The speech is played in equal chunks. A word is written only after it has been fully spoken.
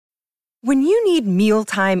When you need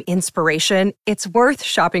mealtime inspiration, it's worth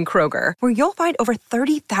shopping Kroger, where you'll find over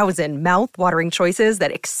 30,000 mouth-watering choices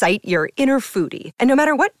that excite your inner foodie. And no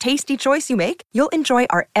matter what tasty choice you make, you'll enjoy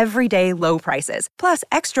our everyday low prices, plus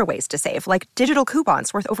extra ways to save, like digital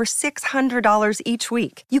coupons worth over $600 each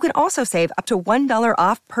week. You can also save up to $1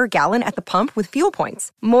 off per gallon at the pump with fuel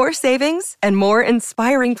points. More savings and more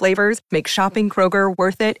inspiring flavors make shopping Kroger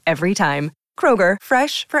worth it every time. Kroger,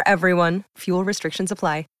 fresh for everyone. Fuel restrictions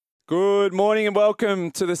apply. Good morning and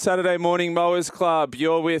welcome to the Saturday Morning Mowers Club.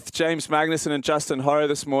 You're with James Magnuson and Justin Horrow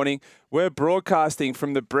this morning. We're broadcasting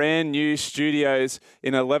from the brand new studios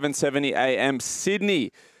in 1170 AM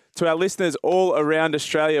Sydney. To our listeners all around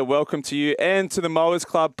Australia, welcome to you and to the Mowers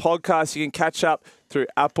Club podcast. You can catch up through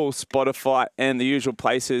Apple, Spotify and the usual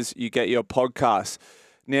places you get your podcasts.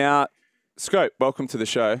 Now, Scope, welcome to the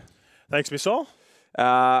show. Thanks, Missile.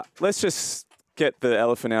 Let's just get the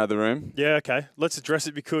elephant out of the room. Yeah, okay. Let's address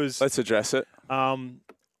it because... Let's address it. I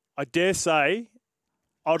dare say,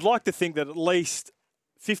 I'd like to think that at least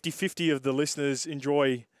 50-50 of the listeners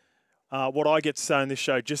enjoy what I get to say on this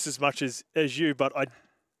show just as much as you, but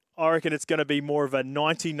I reckon it's going to be more of a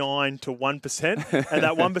 99 to 1%, and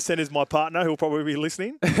that 1% is my partner who'll probably be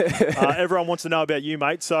listening. Everyone wants to know about you,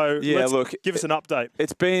 mate, so give us an update.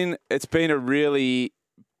 It's been a really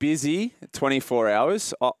busy 24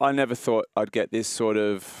 hours. I never thought I'd get this sort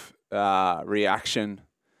of reaction.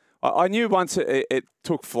 I knew once it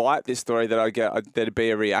took flight, this story, that there'd be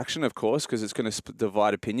a reaction, of course, because it's going to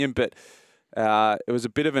divide opinion. But it was a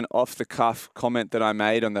bit of an off-the-cuff comment that I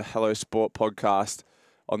made on the Hello Sport podcast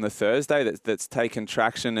on the Thursday that's taken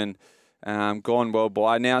traction and gone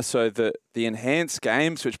worldwide now. So the enhanced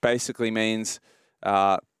games, which basically means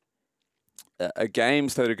games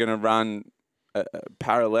that are going to run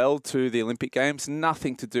parallel to the Olympic Games,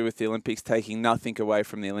 nothing to do with the Olympics, taking nothing away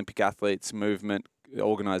from the Olympic athletes, movement,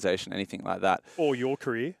 organisation, anything like that. Or your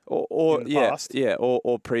career, or in the past. Yeah,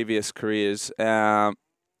 or previous careers,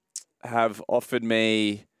 have offered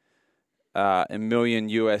me $1 million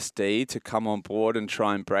USD to come on board and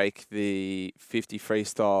try and break the 50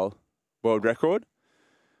 freestyle world record,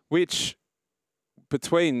 which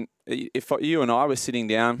if you and I were sitting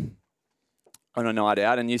down on a night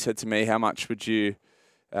out, and you said to me, how much would you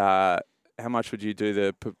do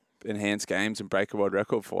the enhanced games and break a world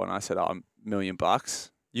record for? And I said, $1 million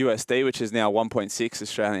USD, which is now 1.6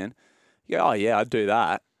 Australian. You go, oh yeah, I'd do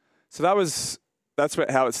that. So that's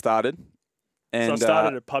how it started. And so it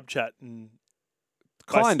started at pub chat and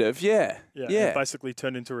yeah. And basically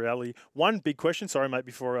turned into reality. One big question, sorry mate,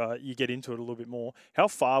 before you get into it a little bit more, how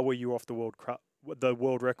far were you off the world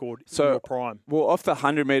record in your prime? Well, off the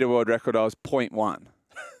 100-metre world record, I was 0.1.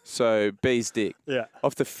 So, B's dick. Yeah.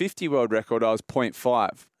 Off the 50 world record, I was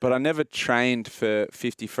 0.5. But I never trained for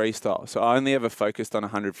 50 freestyle. So, I only ever focused on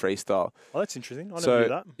 100 freestyle. Oh, that's interesting. I never knew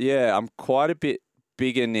that. Yeah, I'm quite a bit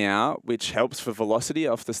bigger now, which helps for velocity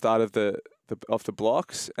off the start of the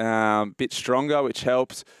blocks. Bit stronger, which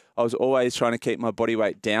helps. I was always trying to keep my body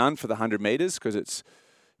weight down for the 100 metres because it's,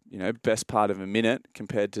 best part of a minute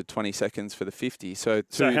compared to 20 seconds for the 50. So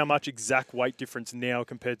how much exact weight difference now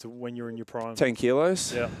compared to when you're in your prime? 10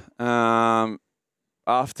 kilos. Yeah.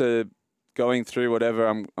 After going through whatever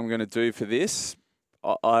I'm going to do for this,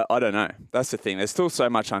 I don't know. That's the thing. There's still so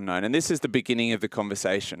much unknown. And this is the beginning of the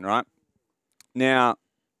conversation, right? Now,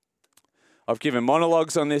 I've given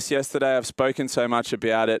monologues on this yesterday. I've spoken so much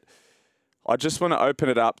about it. I just want to open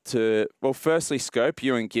it up to, firstly, Scope,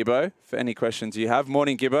 you and Gibbo, for any questions you have.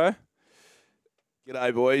 Morning, Gibbo.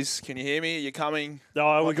 G'day, boys. Can you hear me? Are you coming?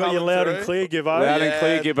 No, we got you loud and clear, Gibbo. Loud and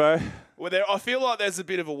clear, Gibbo. Well, I feel like there's a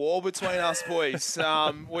bit of a wall between us, boys.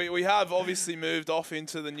 We have obviously moved off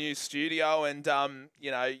into the new studio and,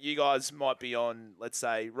 you guys might be on, let's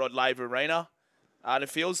say, Rod Laver Arena. And it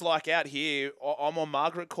feels like out here, I'm on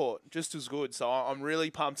Margaret Court, just as good. So I'm really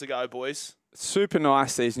pumped to go, boys. Super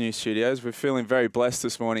nice, these new studios. We're feeling very blessed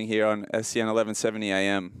this morning here on SCN 1170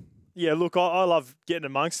 AM. Yeah, look, I love getting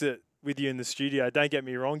amongst it with you in the studio. Don't get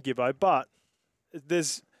me wrong, Gibbo, but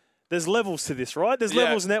there's levels to this, right? There's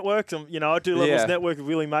levels network. I do levels network with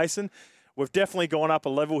Willie Mason. We've definitely gone up a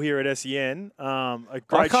level here at SEN. A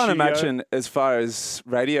great I can't imagine, as far as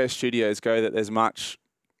radio studios go, that there's much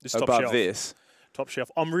above this. Top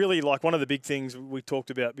shelf. I'm really one of the big things we talked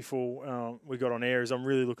about before we got on air is I'm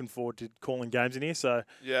really looking forward to calling games in here. So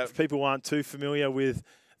if people aren't too familiar with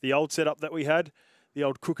the old setup that we had, the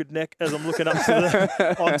old crooked neck as I'm looking up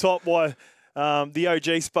to on top, why The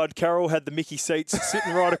OG Spud Carroll had the Mickey seats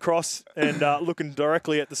sitting right across and looking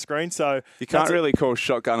directly at the screen. So You can't really call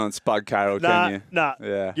shotgun on Spud Carroll, can you? Nah.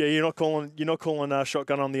 Yeah. Yeah, you're not calling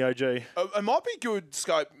shotgun on the OG. It might be good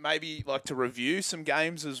scope, maybe like to review some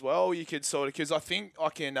games as well. You could sort of, because I think I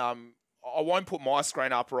can. I won't put my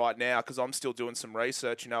screen up right now because I'm still doing some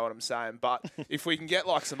research. You know what I'm saying? But if we can get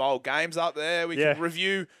like some old games up there, we can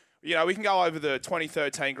review. You know, we can go over the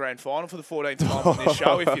 2013 Grand Final for the 14th time on this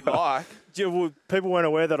show if you'd like. Yeah, well, people weren't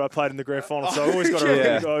aware that I played in the Grand Final, so I always got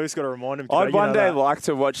to remind them. I'd one day like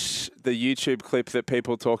to watch the YouTube clip that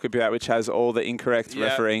people talk about, which has all the incorrect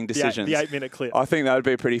refereeing decisions. The 8-minute clip. I think that would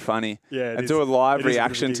be pretty funny. Yeah, and do a live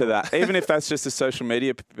reaction to that, even if that's just a social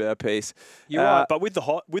media piece. You're right, but with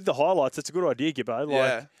the highlights, it's a good idea, Gibbo.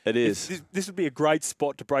 Like, it is. This would be a great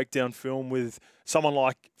spot to break down film with someone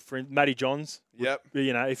like Matty Johns. Yep.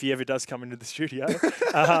 You know, if he ever does come into the studio,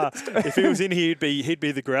 if he was in here, he'd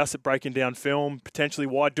be the grouse at breaking down film, potentially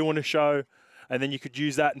wide doing a show, and then you could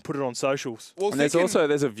use that and put it on socials. Well, and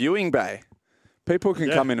there's a viewing bay. People can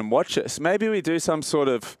come in and watch us. Maybe we do some sort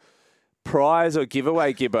of prize or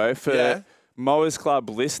giveaway, Gibbo, for Mowers Club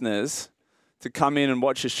listeners to come in and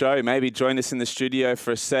watch a show. Maybe join us in the studio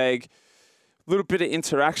for a seg. Little bit of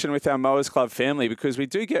interaction with our Mowers Club family, because we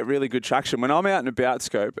do get really good traction. When I'm out and about,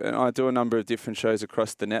 Scope, and I do a number of different shows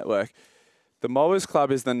across the network, the Mowers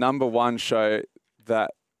Club is the number one show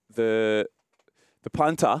that the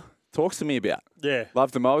punter talks to me about. Yeah.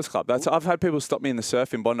 Love the Mowers Club. I've had people stop me in the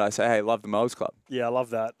surf in Bondi and say, hey, love the Mowers Club. Yeah, I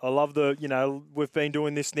love that. I love we've been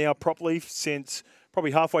doing this now properly since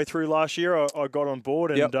probably halfway through last year. I got on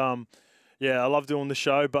board and yeah, I love doing the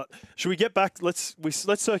show, but should we get back? Let's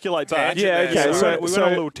circulate back. Yeah, okay. So we went on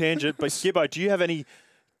a little tangent, but Gibbo, do you have any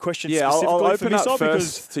questions specifically I'll open for this up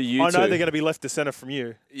first because to you I know two. they're going to be left to centre from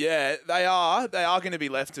you. Yeah, they are. They are going to be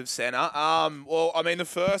left of centre. Well, I mean,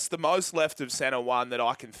 the most left of centre one that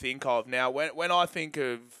I can think of now. When I think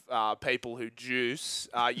of people who juice,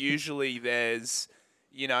 usually there's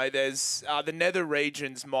the nether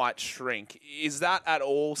regions might shrink. Is that at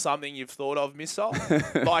all something you've thought of, Missile?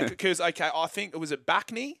 Because I think it was a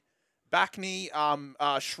Backney,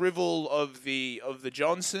 shrivel of the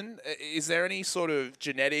Johnson. Is there any sort of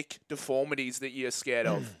genetic deformities that you're scared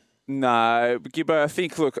of? No, Gibbo, I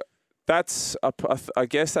think, look, I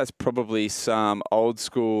guess that's probably some old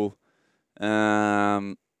school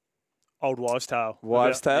Old wives' tale.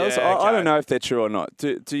 Wives' tales? Yeah, okay. I don't know if they're true or not.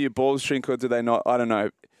 Do your balls shrink or do they not? I don't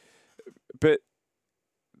know. But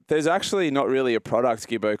there's actually not really a product,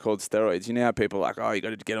 Gibbo, called steroids. You know how people are like, you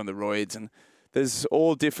got to get on the roids, and there's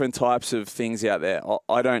all different types of things out there.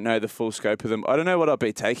 I don't know the full scope of them. I don't know what I'll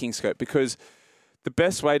be taking, Scope, because the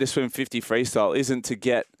best way to swim 50 freestyle isn't to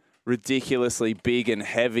get ridiculously big and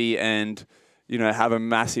heavy and, have a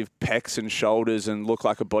massive pecs and shoulders and look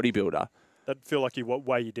like a bodybuilder. That'd feel like you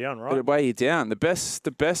weigh you down, right? It'd weigh you down. The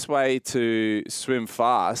best way to swim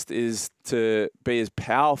fast is to be as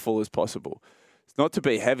powerful as possible. It's not to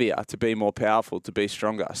be heavier, to be more powerful, to be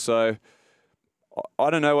stronger. So I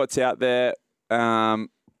don't know what's out there.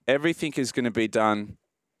 Everything is going to be done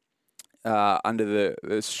under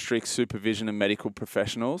the strict supervision of medical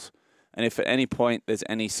professionals. And if at any point there's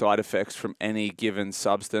any side effects from any given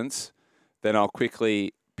substance, then I'll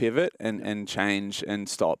quickly pivot and change and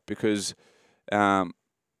stop, because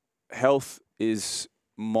health is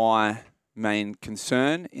my main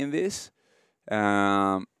concern in this,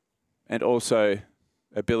 and also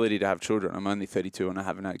ability to have children. I'm only 32 and I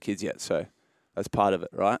haven't had kids yet, so that's part of it,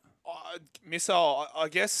 right? Missile, I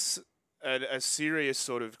guess a serious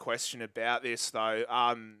sort of question about this though.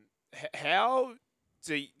 How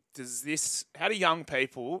do young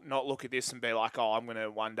people not look at this and be like, I'm going to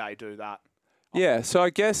one day do that? Yeah, so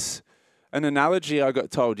I guess an analogy I got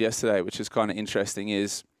told yesterday, which is kind of interesting,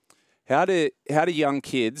 is how do young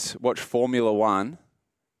kids watch Formula One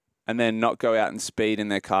and then not go out and speed in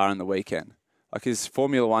their car on the weekend? Like, is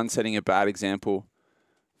Formula One setting a bad example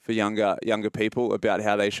for younger people about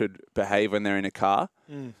how they should behave when they're in a car?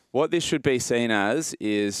 What this should be seen as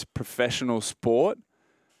is professional sport,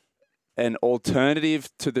 an alternative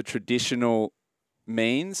to the traditional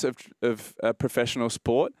means of professional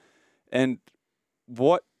sport, and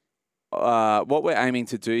what we're aiming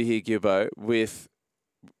to do here, Gibbo,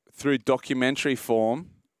 through documentary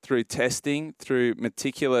form, through testing, through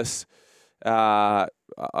meticulous,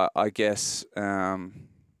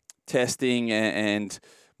 testing and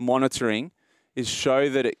monitoring, is show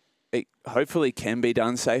that it hopefully can be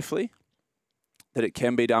done safely, that it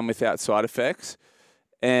can be done without side effects,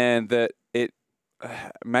 and that it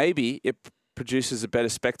produces a better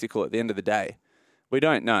spectacle at the end of the day. We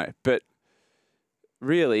don't know, but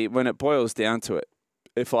really, when it boils down to it,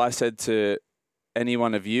 if I said to any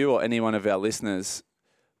one of you or any one of our listeners,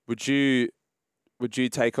 would you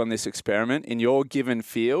take on this experiment in your given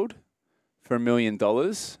field for $1 million?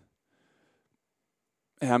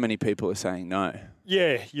 How many people are saying no?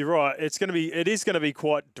 Yeah, you're right. It is going to be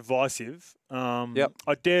quite divisive. Yep.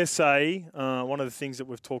 I dare say one of the things that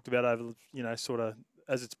we've talked about over, sort of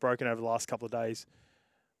as it's broken over the last couple of days,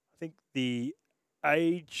 I think the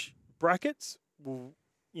age brackets will,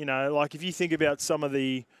 like if you think about some of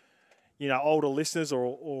the, older listeners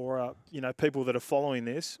or people that are following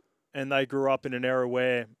this, and they grew up in an era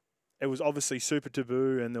where it was obviously super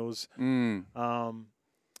taboo, and there was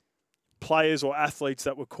players or athletes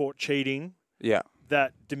that were caught cheating. Yeah.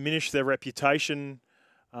 That diminished their reputation,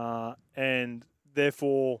 and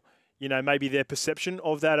therefore, maybe their perception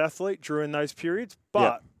of that athlete during those periods.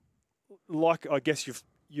 But like I guess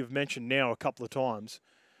you've mentioned now a couple of times,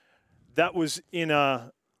 that was in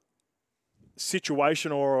a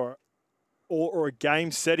situation or a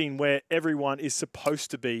game setting where everyone is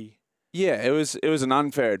supposed to be. Yeah, it was an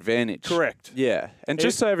unfair advantage. Correct. Yeah, and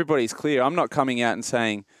just so everybody's clear, I'm not coming out and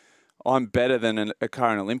saying I'm better than a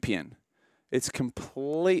current Olympian. It's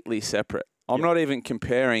completely separate. I'm not even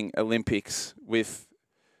comparing Olympics with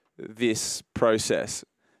this process.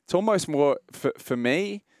 It's almost more for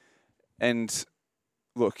me. And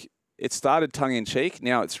look, it started tongue-in-cheek.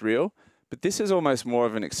 Now it's real. But this is almost more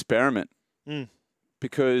of an experiment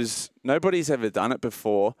because nobody's ever done it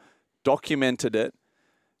before, documented it,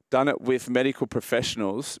 done it with medical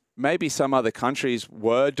professionals. Maybe some other countries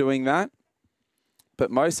were doing that.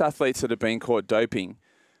 But most athletes that have been caught doping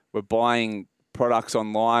were buying products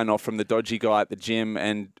online or from the dodgy guy at the gym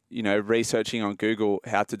and, researching on Google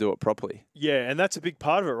how to do it properly. Yeah, and that's a big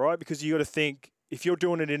part of it, right? Because you got to think, if you're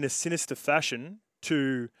doing it in a sinister fashion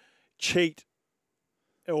to cheat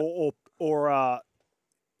or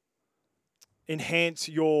enhance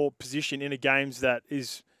your position in a games that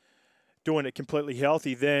is doing it completely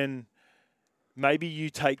healthy, then maybe you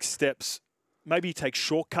take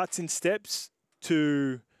shortcuts in steps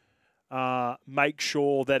to make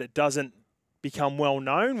sure that it doesn't become well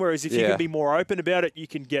known. Whereas if you can be more open about it, you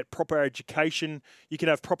can get proper education, you can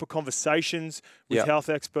have proper conversations with health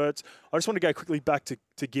experts. I just want to go quickly back to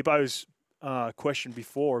Gibbo's question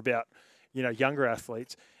before about younger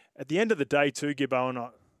athletes. At the end of the day, too, Gibbo, and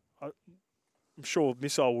I'm sure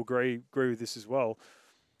Missile will agree with this as well.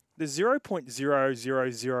 There's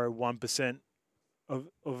 0.0001% of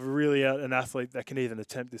really an athlete that can even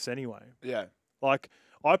attempt this anyway. Yeah. Like,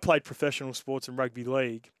 I played professional sports in rugby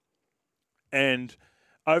league, and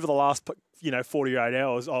over the last 48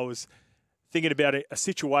 hours, I was thinking about a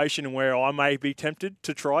situation where I may be tempted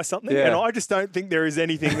to try something, and I just don't think there is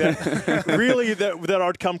anything that really that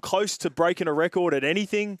I'd come close to breaking a record at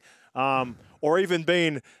anything, or even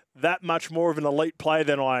being that much more of an elite player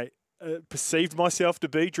than I perceived myself to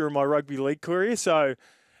be during my rugby league career. So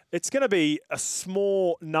it's going to be a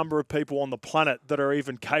small number of people on the planet that are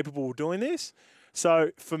even capable of doing this.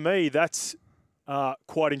 So for me, that's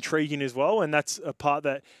quite intriguing as well. And that's a part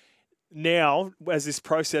that now, as this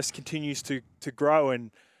process continues to grow,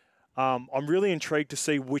 and I'm really intrigued to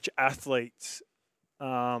see which athletes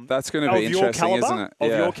that's going to be interesting, isn't it?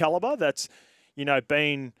 Of your caliber, that's,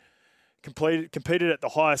 been competed at the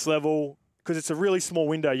highest level, because it's a really small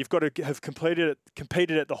window. You've got to have competed at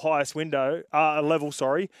the highest level,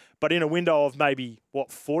 but in a window of maybe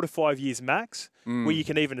 4 to 5 years max, where you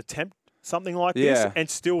can even attempt something like this and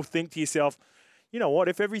still think to yourself, you know what,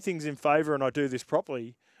 if everything's in favour and I do this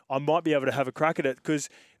properly, I might be able to have a crack at it. Because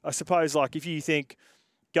I suppose, like, if you think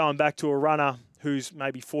going back to a runner who's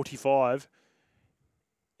maybe 45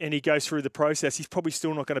 and he goes through the process, he's probably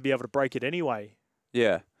still not going to be able to break it anyway.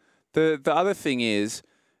 Yeah. The other thing is,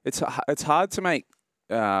 it's hard to make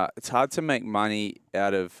money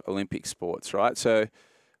out of Olympic sports, right? So,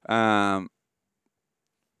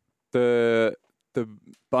 the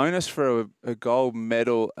bonus for a gold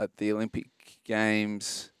medal at the Olympic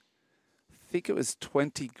Games, I think it was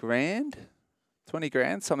 20 grand,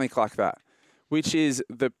 something like that, which is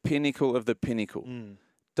the pinnacle of the pinnacle.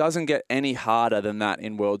 Doesn't get any harder than that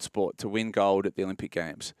in world sport to win gold at the Olympic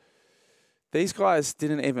Games. These guys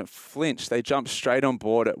didn't even flinch. They jumped straight on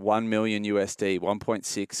board at $1 million USD,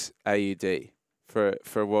 1.6 AUD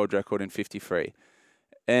for a world record in 53.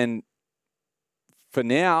 And for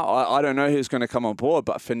now, I don't know who's going to come on board,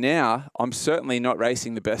 but for now, I'm certainly not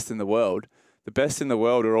racing the best in the world. The best in the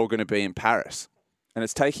world are all going to be in Paris, and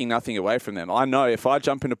it's taking nothing away from them. I know if I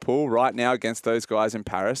jump in a pool right now against those guys in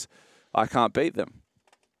Paris, I can't beat them.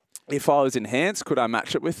 If I was enhanced, could I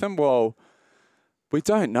match it with them? Well, We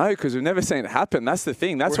don't know because we've never seen it happen. That's the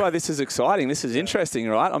thing. That's why this is exciting. This is interesting,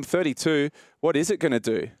 right? I'm 32. What is it going to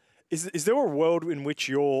do? Is there a world in which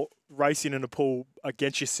you're racing in a pool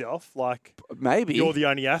against yourself? Like maybe you're the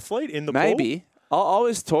only athlete in the pool? Maybe. I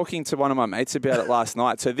was talking to one of my mates about it last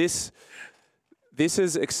night. So this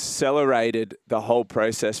has accelerated the whole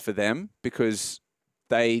process for them because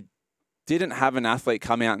they didn't have an athlete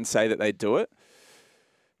come out and say that they'd do it.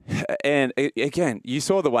 And again, you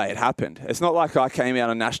saw the way it happened. It's not like I came out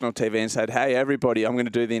on national TV and said, hey, everybody, I'm going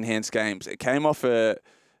to do the enhanced games. It came off a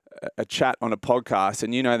chat on a podcast,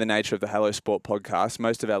 and you know the nature of the Hello Sport podcast.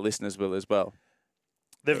 Most of our listeners will as well.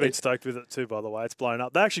 They've been stoked with it too, by the way. It's blown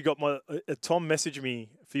up. They actually got Tom messaged me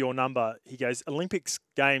for your number. He goes, Olympics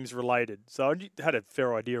Games related. So I had a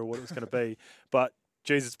fair idea of what it was going to be. But,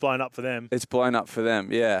 geez, it's blown up for them. It's blown up for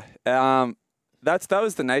them, yeah. That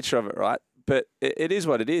was the nature of it, right? But it is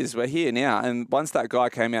what it is. We're here now. And once that guy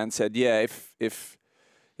came out and said, yeah, if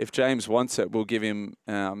James wants it, we'll give him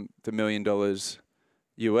the $1 million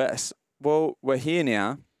US. Well, we're here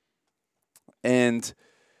now. And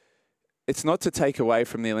it's not to take away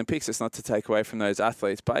from the Olympics. It's not to take away from those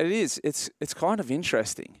athletes. But it is. It's kind of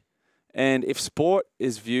interesting. And if sport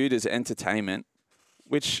is viewed as entertainment,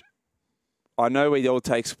 which I know we all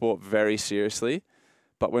take sport very seriously,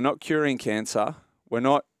 but we're not curing cancer. We're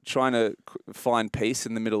not trying to find peace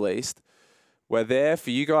in the Middle East. We're there for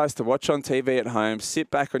you guys to watch on TV at home, sit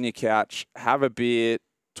back on your couch, have a beer,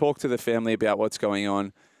 talk to the family about what's going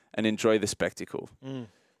on, and enjoy the spectacle.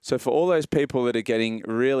 So for all those people that are getting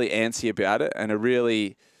really antsy about it and are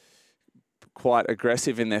really quite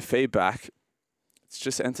aggressive in their feedback, it's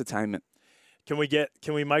just entertainment. Can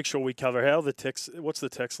we make sure we cover what's the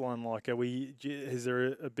text line like? Is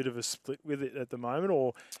there a bit of a split with it at the moment,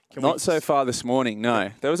 or not so far this morning?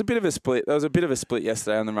 No, there was a bit of a split. There was a bit of a split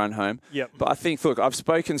yesterday on the run home. Yep. But I think, look, I've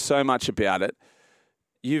spoken so much about it.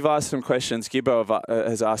 You've asked some questions. Gibbo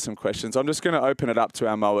has asked some questions. I'm just going to open it up to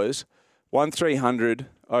our mowers. 1300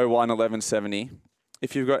 01 1170.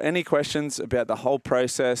 If you've got any questions about the whole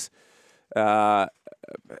process, about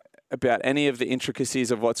any of the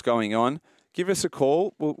intricacies of what's going on, give us a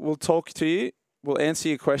call. We'll talk to you. We'll answer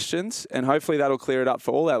your questions, and hopefully that'll clear it up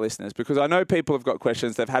for all our listeners, because I know people have got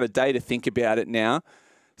questions. They've had a day to think about it now.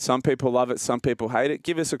 Some people love it. Some people hate it.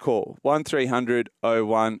 Give us a call. 1300 01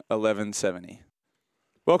 1170.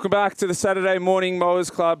 Welcome back to the Saturday Morning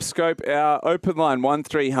Mowers Club Scope, our open line,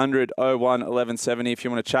 1300 01 1170 if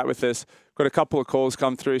you want to chat with us. Got a couple of calls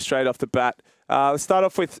come through straight off the bat. Let's start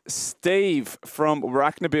off with Steve from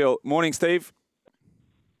Racknabill. Morning, Steve.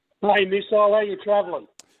 Hey, Missile, how you travelling?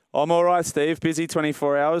 I'm all right, Steve. Busy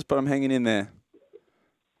 24 hours, but I'm hanging in there.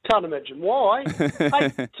 Can't imagine why.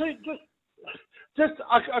 Hey, just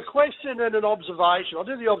a question and an observation. I'll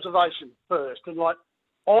do the observation first. And,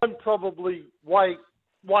 I'm probably way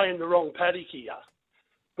in the wrong paddock here.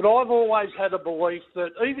 But I've always had a belief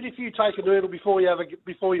that even if you take a noodle before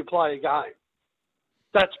you play a game,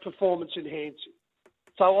 that's performance enhancing.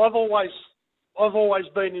 So I've always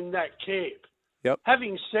been in that camp. Yep.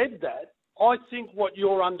 Having said that, I think what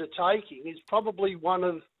you're undertaking is probably one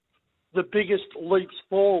of the biggest leaps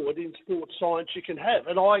forward in sports science you can have,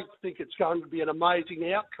 and I think it's going to be an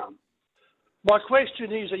amazing outcome. My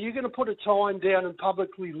question is, are you going to put a time down and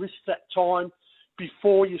publicly list that time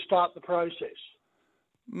before you start the process?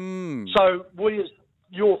 So we, as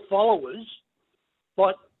your followers,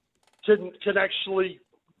 can actually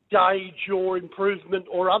gauge your improvement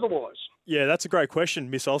or otherwise? Yeah, that's a great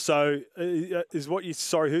question, Missile. So who's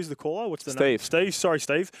the caller? What's the name? Steve. Steve. Sorry,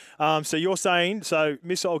 Steve. So you're saying,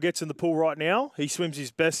 Missile gets in the pool right now. He swims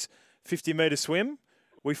his best 50-metre swim.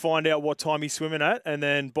 We find out what time he's swimming at, and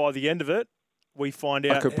then by the end of it, we find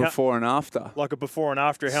out like a before and after. Like a before and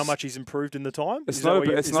after, how much he's improved in the time. It's not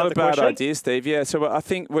a bad idea, Steve. Yeah. So I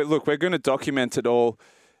think we're going to document it all,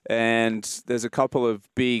 and there's a couple of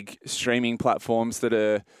big streaming platforms that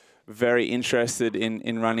are very interested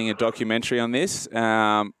in running a documentary on this.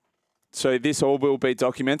 So this all will be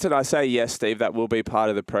documented. I say yes, Steve. That will be part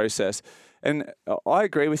of the process. And I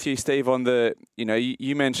agree with you, Steve, on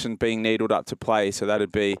you mentioned being needled up to play, so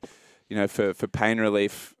that'd be. For pain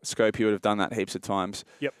relief, Scope, you would have done that heaps of times.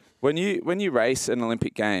 Yep. When you race in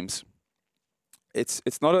Olympic Games,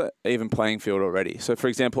 it's not an even playing field already. So, for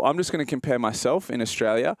example, I'm just going to compare myself in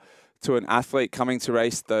Australia to an athlete coming to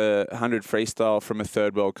race the 100 freestyle from a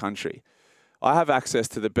third world country. I have access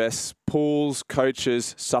to the best pools,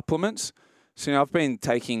 coaches, supplements. So, I've been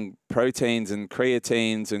taking proteins and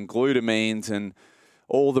creatines and glutamines and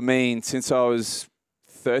all the means since I was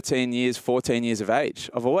 13 years, 14 years of age.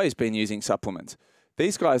 I've always been using supplements.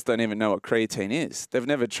 These guys don't even know what creatine is. They've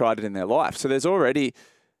never tried it in their life. So there's already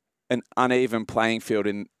an uneven playing field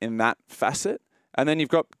in that facet. And then you've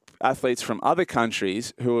got athletes from other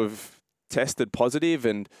countries who have tested positive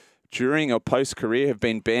and during or post-career have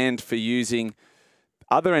been banned for using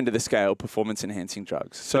other end of the scale performance-enhancing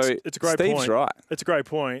drugs. So it's a great Steve's point. right. It's a great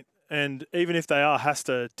point. And even if they are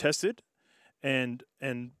HASTA tested and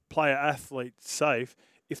player athlete safe,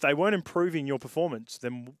 if they weren't improving your performance,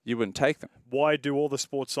 then you wouldn't take them. Why do all the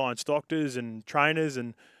sports science doctors and trainers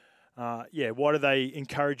and why do they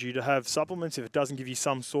encourage you to have supplements if it doesn't give you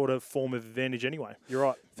some sort of form of advantage anyway? You're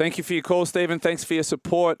right. Thank you for your call, Stephen. Thanks for your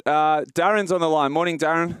support. Darren's on the line. Morning,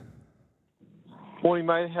 Darren. Morning,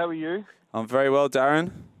 mate. How are you? I'm very well,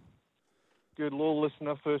 Darren. Good law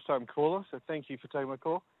listener, first-time caller, so thank you for taking my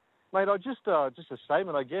call. Mate, I just a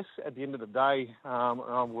statement, I guess, at the end of the day,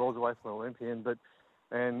 I'm worlds away from an Olympian,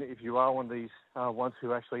 and if you are one of these ones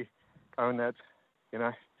who actually own that,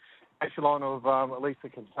 echelon of at least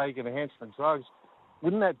that can take enhancement drugs,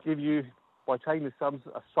 wouldn't that give you, by taking this,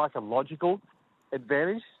 a psychological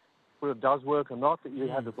advantage, whether it does work or not, that you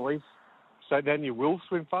have the belief, so then you will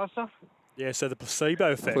swim faster? Yeah, so the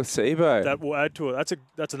placebo effect. Placebo. That will add to it.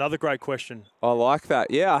 That's another great question. I like that.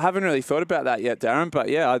 Yeah, I haven't really thought about that yet, Darren, but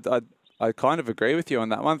yeah, I kind of agree with you on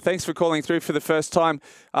that one. Thanks for calling through for the first time.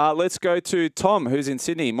 Let's go to Tom, who's in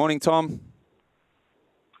Sydney. Morning, Tom.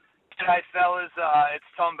 G'day, fellas. It's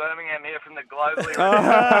Tom Birmingham here from the globally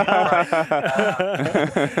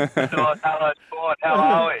Hello Sport. How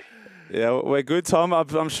are we? Yeah, we're good, Tom.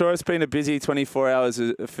 I'm sure it's been a busy 24 hours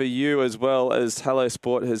for you as well as Hello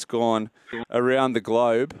Sport has gone around the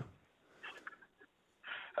globe.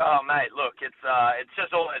 Oh, mate, look, it's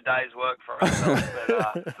just all a day's work for us.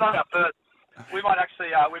 But it's not our first. We might actually,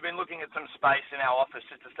 we've been looking at some space in our office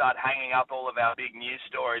just to start hanging up all of our big news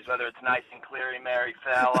stories, whether it's Nathan Cleary, Mary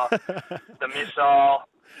Fowler, the missile,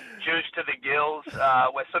 Juice to the gills.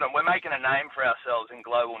 We're making a name for ourselves in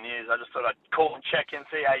global news. I just thought I'd call and check in,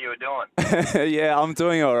 see how you were doing. Yeah, I'm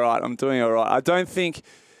doing all right. I don't think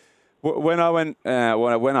when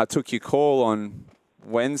I took your call on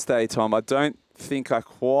Wednesday, Tom, I don't think I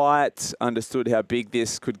quite understood how big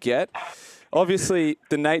this could get. Obviously,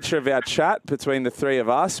 the nature of our chat between the three of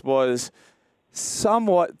us was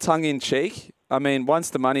somewhat tongue-in-cheek. I mean, once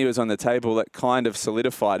the money was on the table, that kind of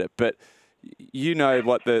solidified it. But you know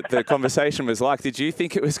what the conversation was like. Did you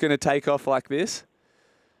think it was going to take off like this?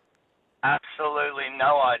 Absolutely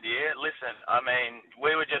no idea. Listen, I mean,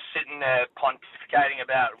 we were just sitting there pontificating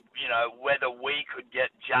about, whether we could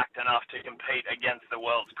get jacked enough to compete against the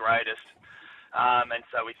world's greatest. And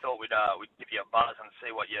so we thought we'd give you a buzz and see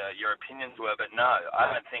what your opinions were. But no, I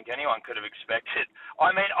don't think anyone could have expected. I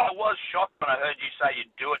mean, I was shocked when I heard you say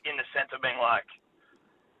you'd do it in the sense of being like,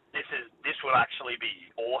 this will actually be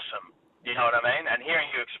awesome. You know what I mean? And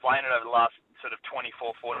hearing you explain it over the last sort of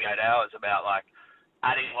 24, 48 hours about like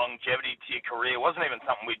adding longevity to your career wasn't even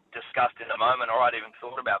something we discussed in the moment or I'd even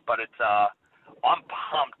thought about. But it's I'm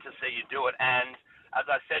pumped to see you do it. And as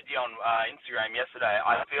I said to you on Instagram yesterday,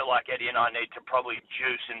 I feel like Eddie and I need to probably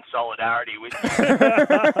juice in solidarity with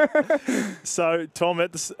you. So, Tom,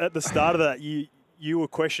 at the start of that, you were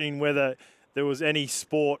questioning whether there was any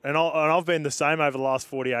sport, and I've been the same over the last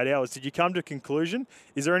 48 hours. Did you come to a conclusion?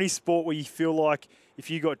 Is there any sport where you feel like if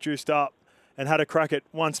you got juiced up and had a crack at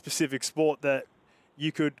one specific sport that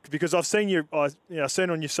you could? Because I've seen I've seen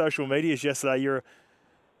on your social medias yesterday, you're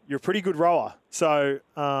a pretty good rower. So,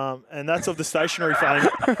 and that's of the stationary fame.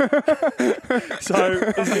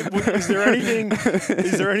 So, is there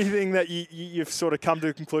anything that you've sort of come to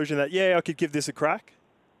a conclusion that I could give this a crack?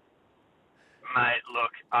 Mate,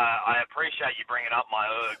 look, I appreciate you bringing up my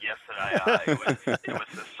erg yesterday. It was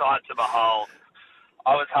a sight to behold.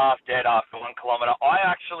 I was half dead after 1 kilometre. I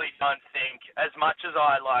actually don't think, as much as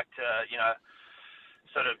I like to,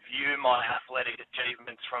 sort of view my athletic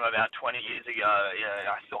achievements from about 20 years ago,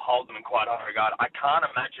 I still hold them in quite high regard. I can't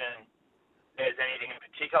imagine there's anything in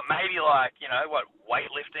particular. Maybe like,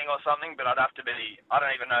 weightlifting or something, but I don't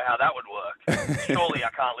even know how that would work. Surely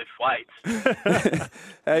I can't lift weights.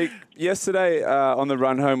 Hey, yesterday on the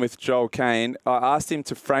run home with Joel Kane, I asked him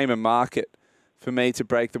to frame a market for me to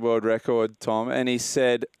break the world record, Tom, and he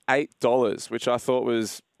said $8, which I thought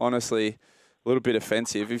was honestly a little bit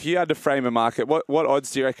offensive. If you had to frame a market, what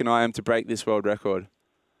odds do you reckon I am to break this world record?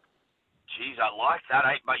 Jeez, I like that,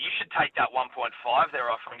 but you should take that 1.5 there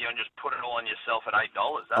off from you and just put it all on yourself at $8.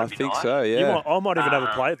 That'd be nice. I think so, yeah. I might even have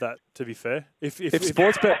a play at that, to be fair. If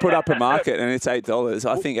Sportsbet put up a market and it's $8,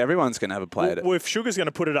 I think everyone's going to have a play at it. Well, if Sugar's going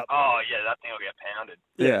to put it up... Oh, yeah, that thing will get pounded.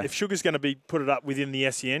 Yeah, if Sugar's going to put it up within the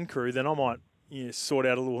SEN crew, then I might sort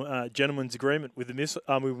out a little gentleman's agreement with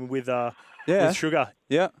with Sugar.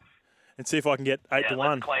 Yeah. And see if I can get 8 to 1.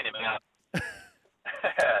 Let's clean him out.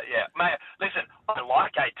 Yeah, mate. Listen, I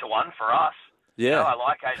like 8-1 for us. Yeah. You know, I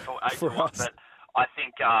like 8 For to 1, us. but I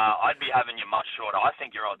think I'd be having you much shorter. I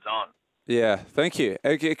think you're odds on. Yeah, thank you.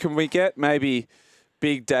 Okay, can we get maybe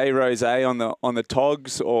Big Day Rosé on the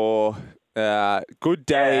togs or Good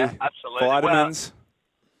Day Yeah, absolutely. vitamins?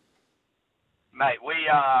 Mate,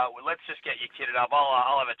 let's just get you kitted up.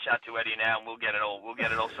 I'll have a chat to Eddie now, and we'll get it all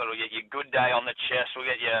sort of. Get your good day on the chest. We'll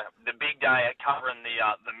get you the big day at covering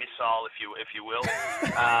the missile, if you will,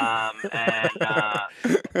 and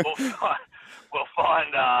we'll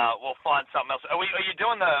find something else. Are you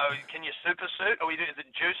doing Can you super suit? Is it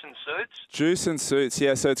juice and suits? Juice and suits,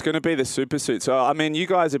 yeah. So it's going to be the super suit. So I mean, you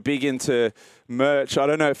guys are big into merch. I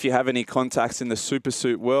don't know if you have any contacts in the super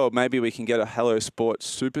suit world. Maybe we can get a Hello Sport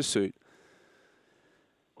super suit.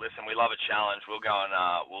 Listen, we love a challenge. We'll go and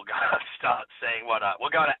start seeing what we'll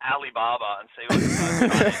go to Alibaba and see what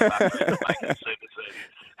the making super suits.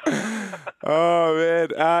 Oh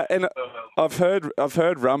man! And I've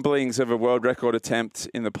heard rumblings of a world record attempt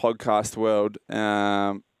in the podcast world.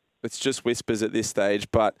 It's just whispers at this stage,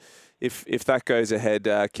 but if that goes ahead,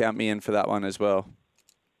 count me in for that one as well.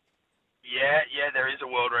 Yeah, there is a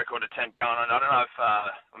world record attempt going on. I don't know if,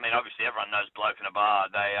 obviously everyone knows Bloke in a Bar.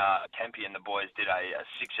 Kempy and the boys did a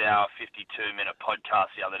 6-hour, 52-minute podcast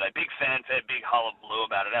the other day. Big fanfare, big hullabaloo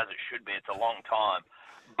about it, as it should be. It's a long time.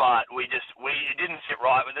 But it didn't sit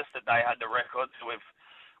right with us that they had the record, so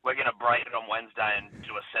we're going to break it on Wednesday and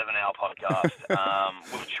do a 7-hour podcast,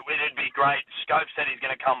 which it'd be great. Scope said he's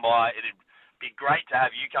going to come by. It'd be great to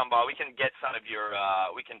have you come by. We can get some of your,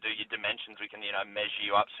 we can do your dimensions. We can, measure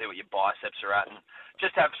you up, see what your biceps are at, and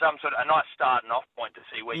just have some sort of a nice starting off point to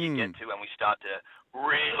see where you get to when we start to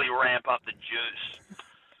really ramp up the juice.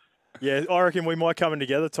 Yeah, I reckon we might come in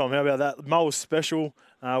together, Tom. How about that? Mo's special.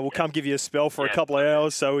 We'll come give you a spell for a couple of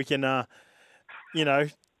hours so we can,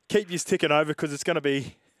 keep you ticking over because it's going to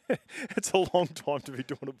be. It's a long time to be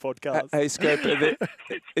doing a podcast. Hey, Scope,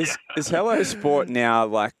 is Hello Sport now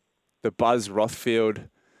like the Buzz Rothfield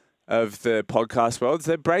of the podcast world?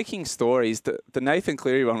 They're breaking stories. The Nathan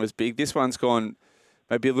Cleary one was big. This one's gone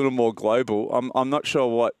maybe a little more global. I'm not sure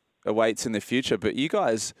what awaits in the future, but you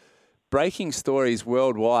guys breaking stories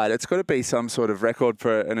worldwide. It's got to be some sort of record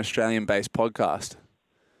for an Australian-based podcast.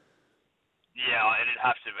 Yeah, it'd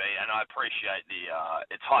have to be, and I appreciate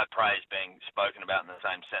it's high praise being spoken about in the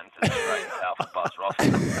same sentence as the great and powerful Buzz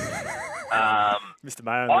Rothfield. Mr.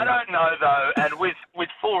 Mayo. I don't know though, and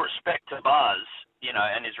with full respect to Buzz,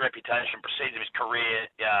 and his reputation precedes his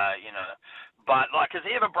career, but has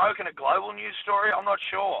he ever broken a global news story? I'm not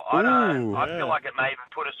sure. I don't. I feel like it may even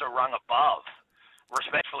put us a rung above,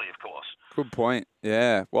 respectfully, of course. Good point.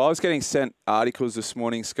 Yeah. Well, I was getting sent articles this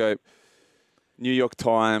morning, Scope. New York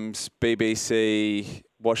Times, BBC,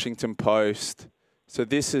 Washington Post. So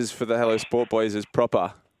this is for the Hello Sport boys is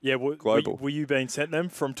proper. Yeah, global. Were you being sent them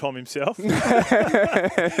from Tom himself? because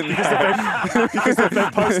they've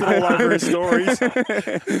been posted all over his stories.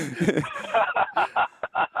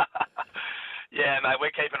 Yeah, mate, we're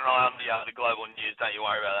keeping an eye on the global news. Don't you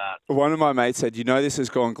worry about that. One of my mates said, this has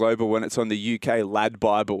gone global when it's on the UK Lad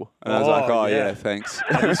Bible. And I was like, yeah, thanks.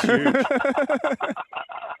 That is huge.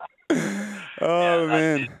 Oh,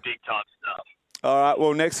 man. Big time stuff. All right.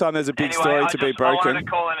 Well, next time there's a big story to be broken. I wanted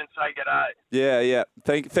to call in and say g'day. Yeah.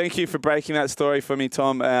 Thank you for breaking that story for me,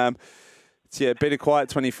 Tom. It's been a quiet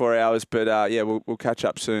 24 hours, but we'll catch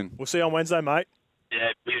up soon. We'll see you on Wednesday, mate.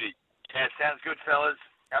 Yeah, beauty. Yeah, sounds good, fellas.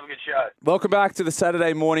 Have a good show. Welcome back to the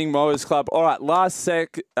Saturday Morning Mowers Club. All right, last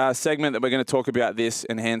segment that we're going to talk about this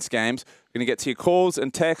enhanced games. We're going to get to your calls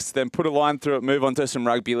and texts, then put a line through it, move on to some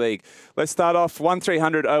rugby league. Let's start off.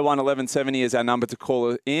 1300 01 1170 is our number to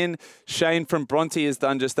call in. Shane from Bronte has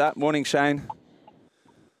done just that. Morning, Shane.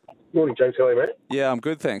 Morning, James. How are you, mate? Yeah, I'm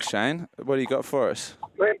good, thanks, Shane. What do you got for us?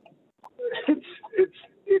 Mate,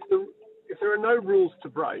 if there are no rules to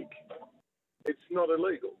break, it's not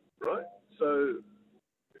illegal, right? So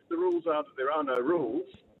if the rules are that there are no rules,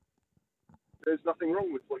 there's nothing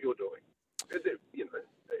wrong with what you're doing.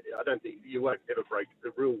 I don't think you won't ever break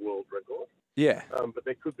the real world record. Yeah. But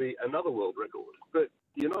there could be another world record. But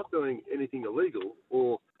you're not doing anything illegal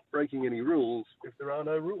or breaking any rules if there are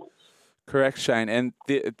no rules. Correct, Shane. And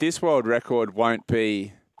this world record won't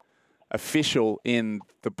be official in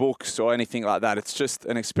the books or anything like that. It's just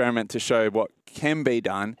an experiment to show what can be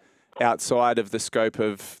done outside of the scope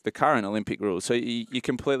of the current Olympic rules. So you're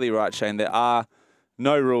completely right, Shane. There are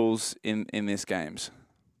no rules in this games.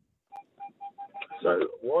 So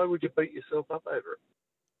why would you beat yourself up over it?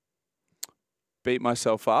 Beat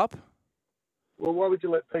myself up? Well, why would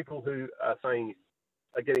you let people who are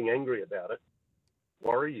getting angry about it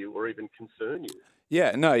worry you or even concern you.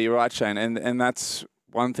 Yeah, no, you're right, Shane. And that's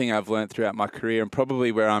one thing I've learned throughout my career, and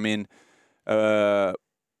probably where I'm in a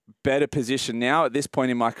better position now at this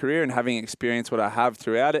point in my career, and having experienced what I have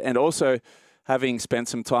throughout it, and also having spent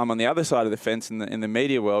some time on the other side of the fence in the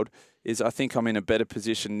media world, is I think I'm in a better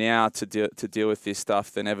position now to deal with this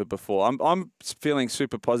stuff than ever before. I'm feeling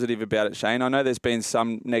super positive about it, Shane. I know there's been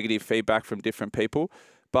some negative feedback from different people,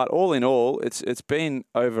 but all in all, it's been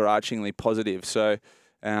overarchingly positive. So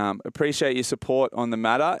appreciate your support on the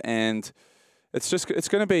matter, and it's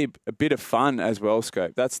going to be a bit of fun as well,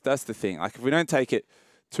 Scope. That's the thing. Like, if we don't take it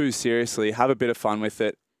too seriously, have a bit of fun with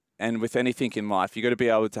it. And with anything in life, you've got to be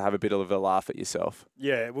able to have a bit of a laugh at yourself.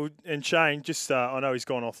 Yeah, well, and Shane, just I know he's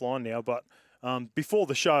gone offline now, but before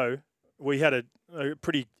the show, we had a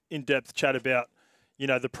pretty in-depth chat about,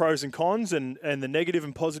 the pros and cons and the negative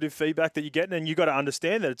and positive feedback that you're getting. And you've got to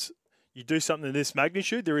understand that you do something of this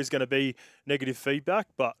magnitude, there is going to be negative feedback.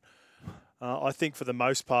 But I think for the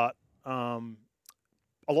most part, a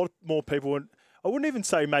lot more people I wouldn't even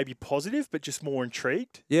say maybe positive, but just more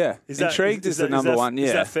intrigued. Yeah, intrigued is the number one. Yeah,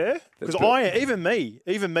 is that fair? Because even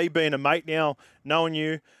me being a mate now, knowing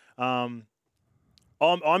you, I'm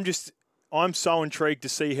so intrigued to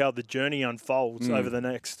see how the journey unfolds over the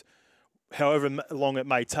next, however long it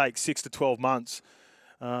may take, 6 to 12 months,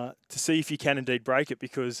 to see if you can indeed break it.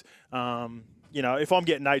 Because if I'm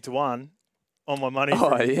getting 8-1 on my money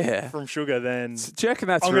from Sugar, then do you reckon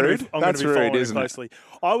that's rude? That's rude, isn't it?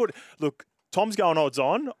 I would look. Tom's going odds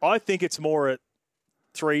on. I think it's more at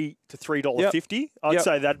 $3 to $3.50. I'd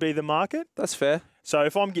say that'd be the market. That's fair. So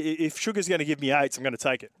if Sugar's going to give me 8s, I'm going to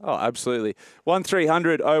take it. Oh, absolutely.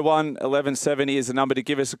 1300 01 1170 is the number to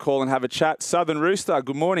give us a call and have a chat. Southern Rooster,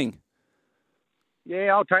 good morning.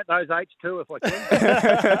 Yeah, I'll take those 8s too if I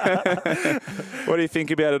can. What do you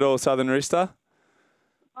think about it all, Southern Rooster?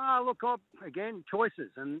 Look, again, choices,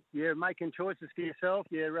 and you're making choices for yourself.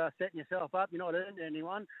 You're setting yourself up. You're not earning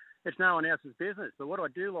anyone. It's no one else's business. But what I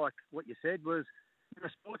do like, what you said, was you're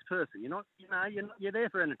a sports person. You're there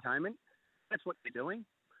for entertainment. That's what you're doing.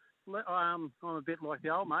 I'm a bit like the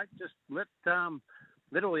old mate. Just let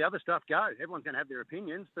all the other stuff go. Everyone's going to have their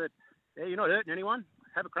opinions, but you're not hurting anyone.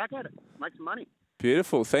 Have a crack at it. Make some money.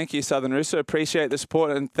 Beautiful. Thank you, Southern Rooster. Appreciate the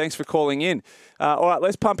support, and thanks for calling in. All right,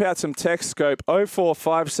 let's pump out some text, Scope.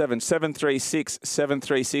 0457 736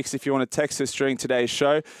 736 if you want to text us during today's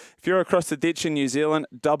show. If you're across the ditch in New Zealand,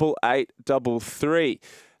 8833.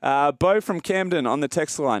 Bo from Camden on the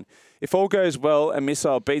text line. If all goes well and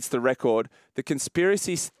Missile beats the record, the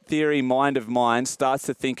conspiracy theory mind of mine starts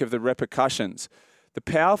to think of the repercussions. The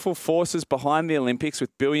powerful forces behind the Olympics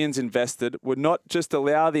with billions invested would not just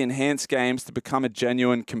allow the enhanced games to become a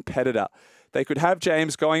genuine competitor. They could have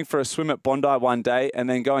James going for a swim at Bondi one day and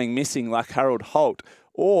then going missing like Harold Holt.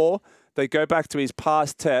 Or they go back to his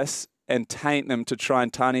past tests and taint them to try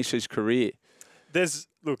and tarnish his career. That's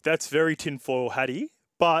very tinfoil hatty,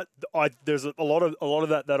 but there's a lot of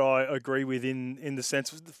that I agree with in the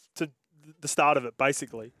sense of to the start of it,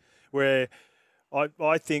 basically, where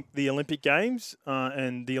I think the Olympic Games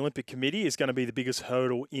and the Olympic Committee is going to be the biggest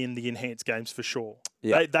hurdle in the enhanced games for sure.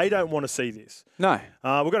 Yep. They don't want to see this. No.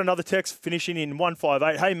 We've got another text finishing in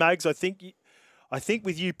 158. Hey, Mags, I think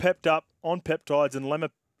with you pepped up on peptides and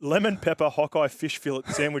lemon pepper Hawkeye fish fillet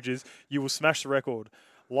sandwiches, you will smash the record.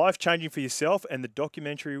 Life-changing for yourself, and the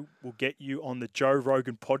documentary will get you on the Joe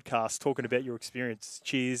Rogan podcast talking about your experience.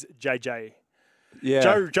 Cheers, JJ.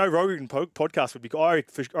 Yeah, Joe Rogan podcast would be. I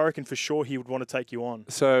reckon for sure he would want to take you on.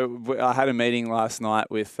 So I had a meeting last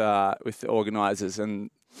night with the organisers,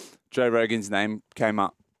 and Joe Rogan's name came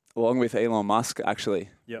up along with Elon Musk actually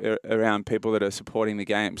around people that are supporting the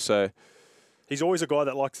game. So he's always a guy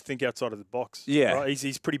that likes to think outside of the box. Yeah, right?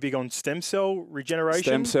 He's pretty big on stem cell regeneration,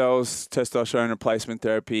 stem cells, testosterone replacement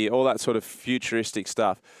therapy, all that sort of futuristic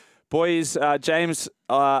stuff. Boys, James,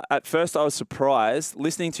 at first I was surprised.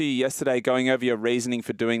 Listening to you yesterday going over your reasoning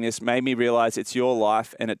for doing this made me realise it's your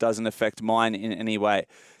life and it doesn't affect mine in any way.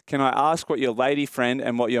 Can I ask what your lady friend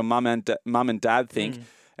and what your mum and dad think,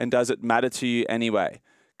 and does it matter to you anyway?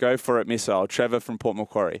 Go for it, Missile. Trevor from Port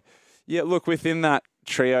Macquarie. Yeah, look, within that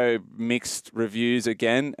trio mixed reviews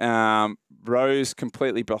again, Rose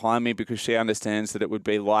completely behind me because she understands that it would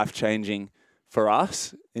be life-changing for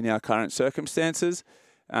us in our current circumstances.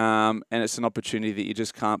 And it's an opportunity that you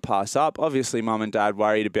just can't pass up. Obviously, mum and dad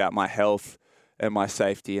worried about my health and my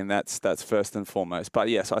safety, and that's first and foremost. But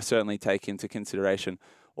yes, I certainly take into consideration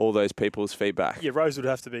all those people's feedback. Yeah, Rose would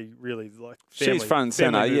have to be really like family. She's front and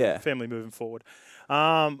centre, family moving forward.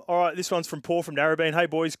 All right, this one's from Paul from Narrabeen. Hey,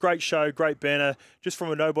 boys, great show, great banner. Just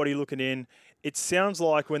from a nobody looking in, it sounds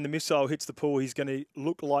like when the missile hits the pool, he's going to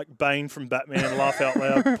look like Bane from Batman, laugh out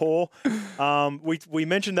loud, Paul. We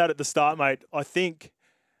mentioned that at the start, mate. I think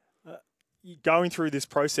going through this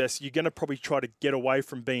process, you're going to probably try to get away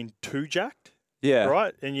from being too jacked. Yeah.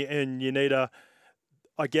 Right? And you need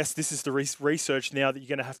I guess this is the research now that you're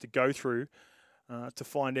going to have to go through to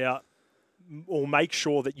find out or make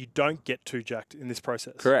sure that you don't get too jacked in this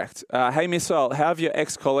process. Correct. Hey, Missile, how have your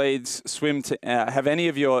ex-colleagues have any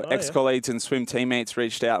of your ex-colleagues and swim teammates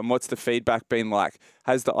reached out, and what's the feedback been like?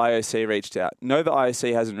 Has the IOC reached out? No, the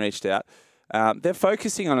IOC hasn't reached out. They're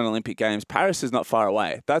focusing on an Olympic Games. Paris is not far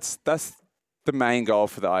away. That's the main goal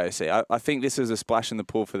for the IOC. I think this is a splash in the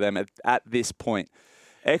pool for them at this point.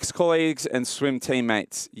 Ex-colleagues and swim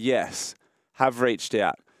teammates, yes, have reached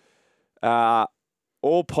out.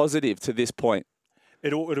 All positive to this point.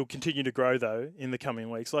 It'll continue to grow though in the coming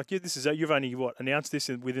weeks. Like you've only announced this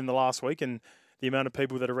within the last week, and the amount of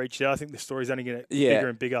people that have reached out, I think the story's only going to get bigger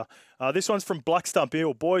and bigger. This one's from Blackstump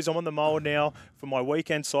Eel. Boys, I'm on the mower now for my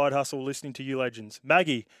weekend side hustle listening to you legends.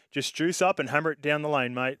 Maggie, just juice up and hammer it down the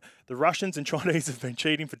lane, mate. The Russians and Chinese have been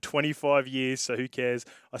cheating for 25 years, so who cares?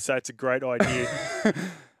 I say it's a great idea.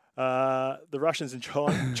 The Russians and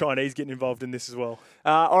Chinese getting involved in this as well.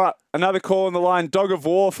 All right, another call on the line. Dog of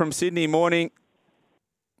War from Sydney. Morning.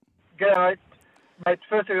 G'day, mate.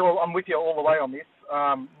 First of all, I'm with you all the way on this.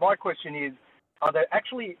 My question is, are there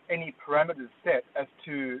actually any parameters set as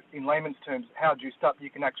to, in layman's terms, how juiced up you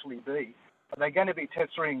can actually be? Are they going to be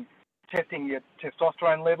testing your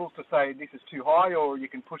testosterone levels to say this is too high, or you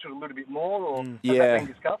can push it a little bit more, or has that been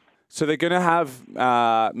discussed? So they're going to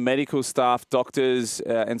have medical staff, doctors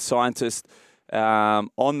and scientists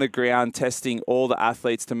on the ground testing all the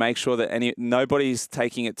athletes to make sure that nobody's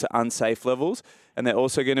taking it to unsafe levels. And they're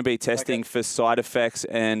also going to be testing for side effects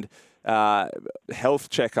and health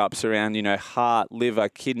checkups around, heart, liver,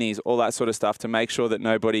 kidneys, all that sort of stuff to make sure that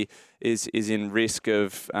nobody is in risk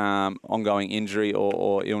of ongoing injury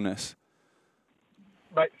or illness.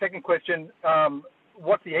 Mate, second question.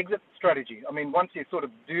 What's the exit strategy? I mean, once you sort of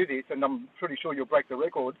do this, and I'm pretty sure you'll break the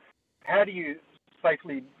record, how do you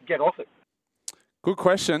safely get off it? Good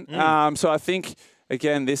question. So I think,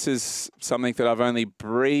 again, this is something that I've only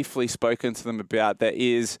briefly spoken to them about. There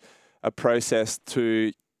is a process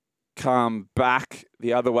to come back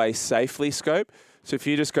the other way safely, Scope. So if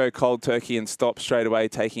you just go cold turkey and stop straight away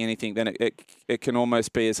taking anything, then it can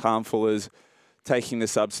almost be as harmful as taking the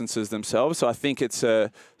substances themselves. So I think it's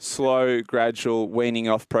a slow, gradual weaning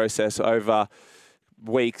off process over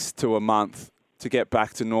weeks to a month to get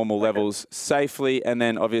back to normal levels safely, and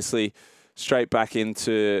then obviously straight back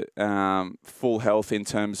into full health in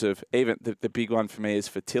terms of even the big one for me is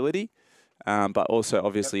fertility, but also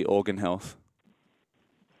obviously organ health.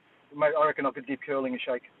 Mate, I reckon I could give curling a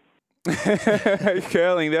shake.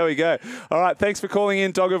 Curling, there we go. All right, thanks for calling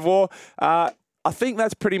in, Dog of War. I think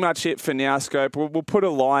that's pretty much it for now, Scope. We'll put a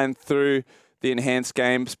line through the enhanced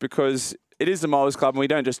games because it is the Mowers Club and we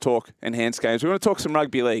don't just talk enhanced games. We want to talk some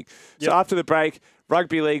rugby league. So after the break,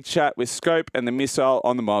 rugby league chat with Scope and the Missile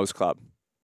on the Mowers Club.